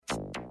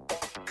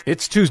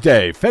It's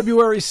Tuesday,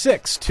 February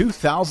 6,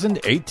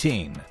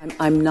 2018.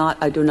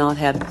 I do not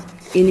have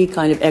any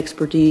kind of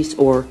expertise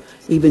or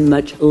even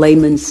much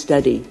layman's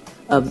study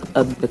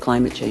of the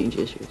climate change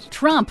issues.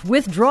 Trump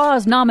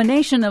withdraws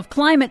nomination of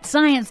climate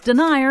science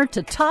denier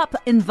to top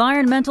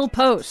environmental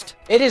post.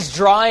 It is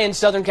dry in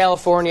Southern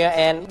California,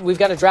 and we've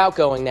got a drought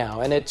going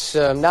now, and it's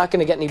not going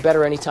to get any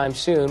better anytime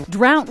soon.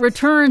 Drought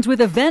returns with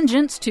a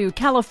vengeance to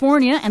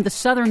California and the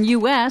southern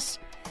U.S.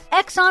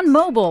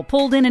 ExxonMobil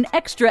pulled in an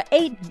extra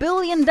 $8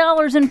 billion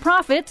in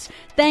profits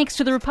thanks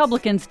to the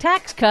Republicans'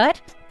 tax cut.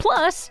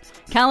 Plus,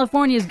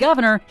 California's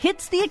governor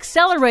hits the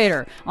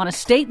accelerator on a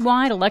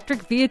statewide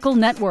electric vehicle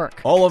network.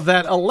 All of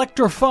that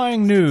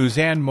electrifying news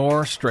and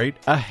more straight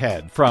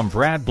ahead. From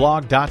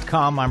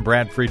BradBlog.com, I'm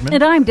Brad Friedman.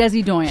 And I'm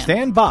Desi Doyen.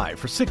 Stand by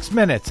for 6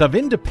 minutes of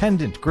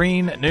independent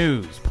green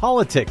news,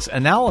 politics,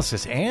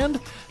 analysis, and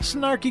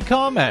snarky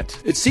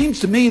comment. It seems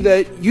to me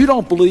that you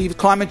don't believe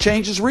climate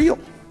change is real.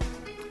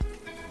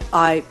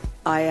 I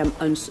am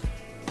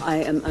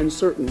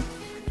uncertain.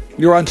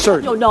 You're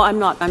uncertain. No, I'm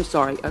not. I'm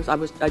sorry.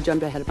 I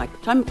jumped ahead of my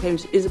time.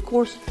 Is of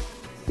course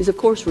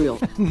real.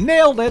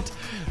 Nailed it.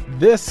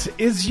 This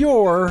is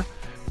your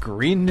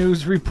Green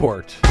News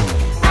Report.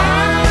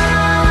 I'm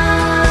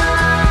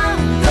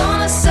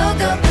gonna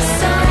soak up the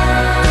sun.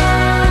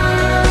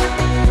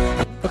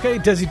 Okay,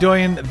 Desi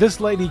Doyen, this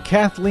lady,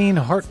 Kathleen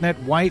Hartnett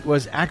White,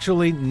 was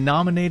actually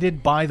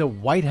nominated by the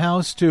White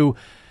House to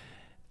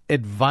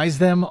advise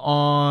them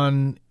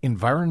on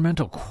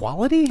environmental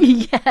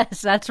quality?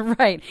 Yes, that's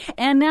right.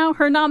 And now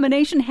her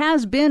nomination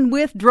has been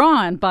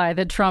withdrawn by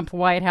the Trump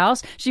White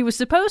House. She was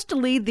supposed to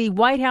lead the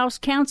White House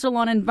Council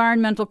on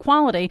Environmental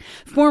Quality.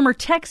 Former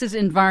Texas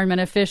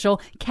environment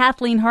official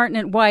Kathleen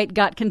Hartnett White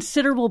got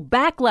considerable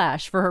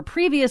backlash for her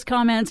previous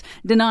comments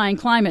denying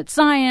climate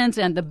science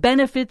and the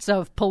benefits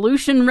of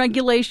pollution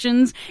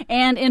regulations.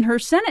 And in her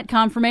Senate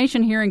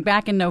confirmation hearing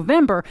back in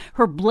November,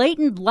 her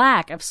blatant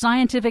lack of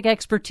scientific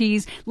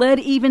expertise led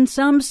even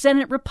some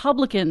Senate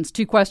Republicans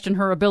to question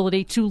her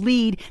ability to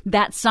lead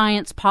that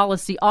science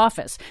policy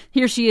office.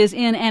 Here she is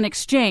in an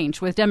exchange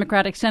with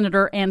Democratic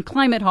Senator and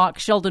climate hawk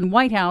Sheldon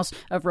Whitehouse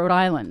of Rhode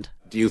Island.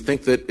 Do you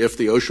think that if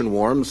the ocean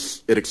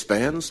warms, it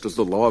expands? Does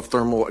the law of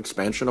thermal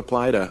expansion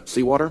apply to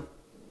seawater?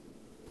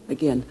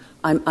 Again,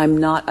 I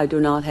do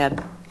not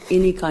have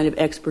any kind of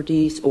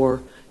expertise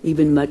or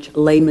even much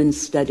layman's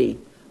study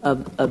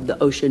of the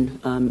ocean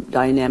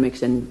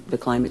dynamics and the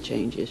climate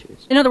change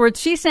issues. In other words,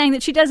 she's saying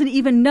that she doesn't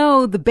even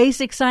know the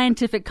basic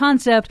scientific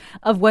concept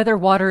of whether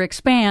water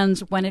expands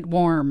when it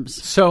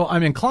warms. So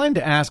I'm inclined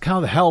to ask, how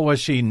the hell was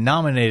she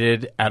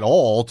nominated at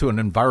all to an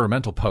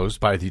environmental post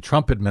by the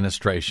Trump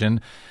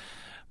administration?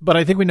 But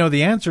I think we know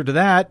the answer to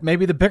that.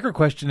 Maybe the bigger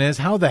question is,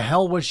 how the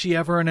hell was she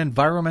ever an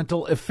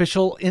environmental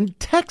official in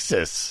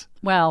Texas?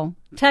 Well,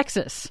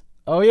 Texas.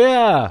 Oh,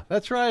 yeah,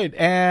 that's right.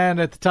 And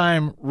at the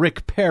time,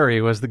 Rick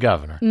Perry was the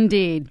governor.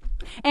 Indeed.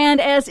 And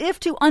as if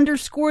to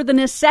underscore the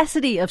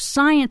necessity of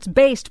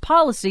science-based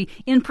policy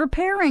in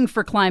preparing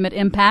for climate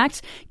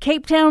impacts,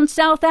 Cape Town,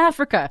 South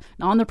Africa,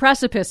 on the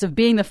precipice of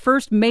being the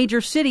first major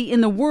city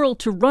in the world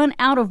to run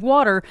out of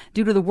water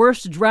due to the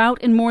worst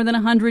drought in more than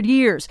 100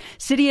 years.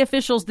 City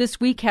officials this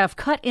week have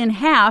cut in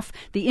half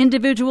the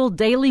individual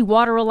daily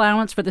water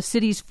allowance for the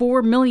city's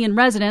 4 million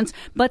residents,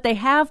 but they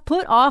have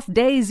put off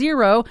day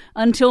zero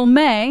until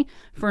May,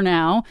 for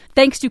now,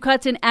 thanks to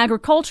cuts in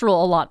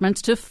agricultural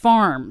allotments to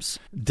farms.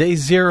 Day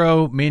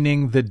zero,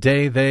 meaning the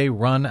day they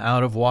run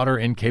out of water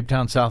in Cape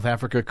Town, South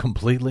Africa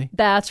completely?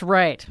 That's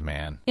right.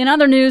 Man. In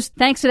other news,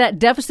 thanks to that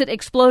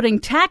deficit-exploding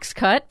tax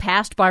cut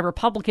passed by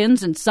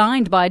Republicans and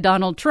signed by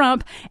Donald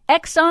Trump,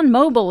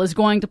 ExxonMobil is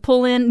going to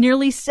pull in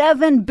nearly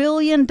 $7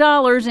 billion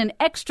in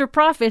extra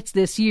profits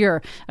this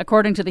year.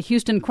 According to the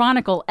Houston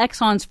Chronicle,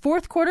 Exxon's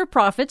fourth quarter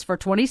profits for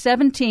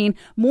 2017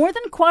 more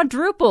than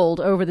quadrupled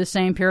over the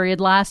same period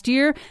last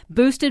year,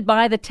 boosted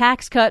by the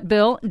tax cut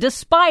bill,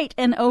 despite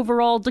an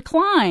overall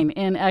decline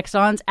in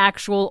Exxon's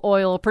actual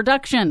oil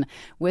production.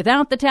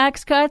 Without the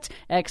tax cuts,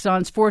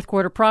 Exxon's fourth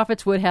quarter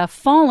profits would have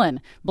fallen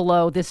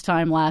below this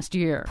time last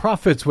year.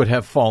 Profits would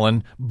have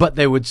fallen, but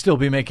they would still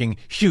be making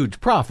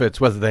huge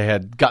profits, whether they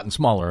had gotten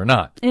smaller or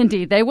not.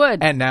 Indeed, they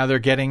would. And now they're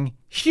getting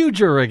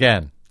huger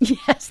again.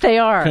 Yes, they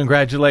are.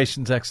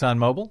 Congratulations,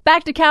 ExxonMobil.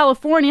 Back to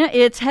California,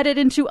 it's headed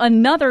into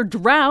another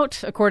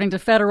drought, according to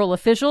federal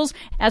officials,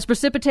 as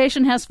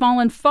precipitation has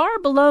fallen far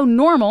below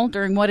normal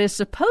during what is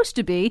supposed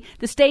to be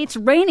the state's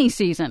rainy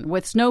season,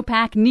 with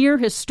snowpack near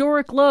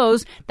historic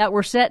lows that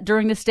were set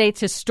during the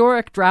state's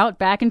historic drought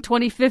back in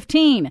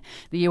 2015.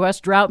 The U.S.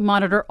 Drought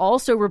Monitor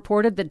also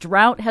reported that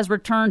drought has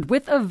returned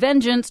with a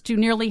vengeance to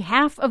nearly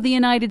half of the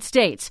United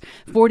States.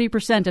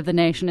 40% of the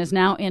nation is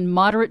now in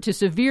moderate to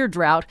severe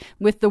drought,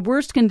 with the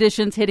worst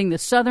conditions hitting the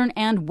southern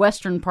and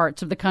western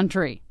parts of the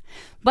country.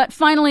 But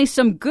finally,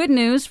 some good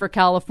news for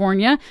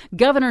California.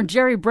 Governor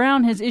Jerry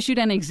Brown has issued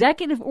an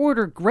executive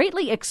order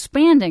greatly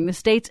expanding the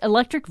state's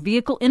electric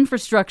vehicle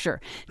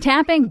infrastructure,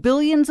 tapping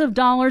billions of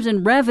dollars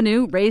in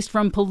revenue raised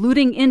from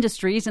polluting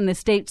industries in the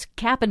state's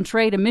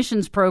cap-and-trade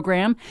emissions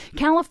program.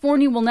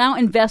 California will now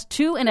invest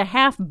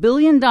 $2.5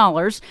 billion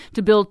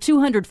to build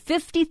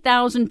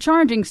 250,000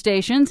 charging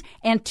stations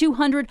and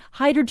 200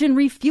 hydrogen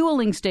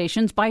refueling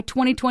stations by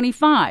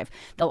 2025.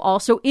 They'll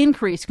also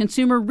increase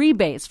consumer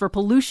rebates for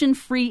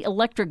pollution-free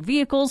electric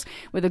vehicles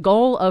with a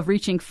goal of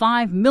reaching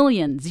 5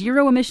 million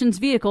zero-emissions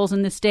vehicles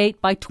in the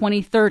state by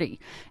 2030.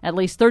 At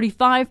least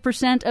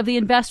 35% of the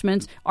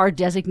investments are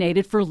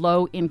designated for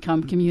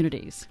low-income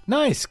communities.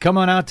 Nice. Come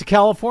on out to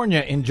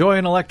California. Enjoy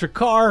an electric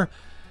car,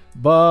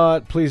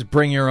 but please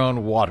bring your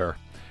own water.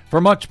 For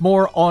much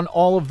more on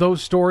all of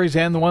those stories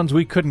and the ones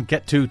we couldn't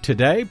get to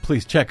today,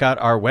 please check out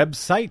our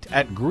website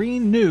at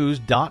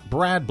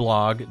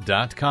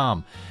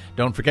greennews.bradblog.com.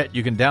 Don't forget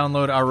you can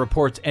download our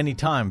reports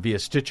anytime via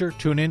Stitcher,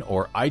 TuneIn,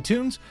 or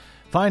iTunes.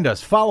 Find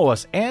us, follow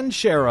us, and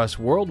share us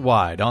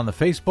worldwide on the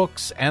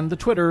Facebooks and the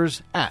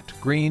Twitters at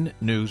Green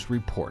News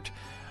Report.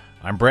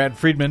 I'm Brad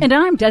Friedman. And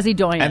I'm Desi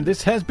Doyen. And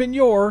this has been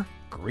your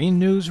Green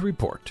News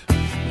Report.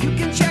 You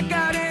can check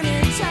out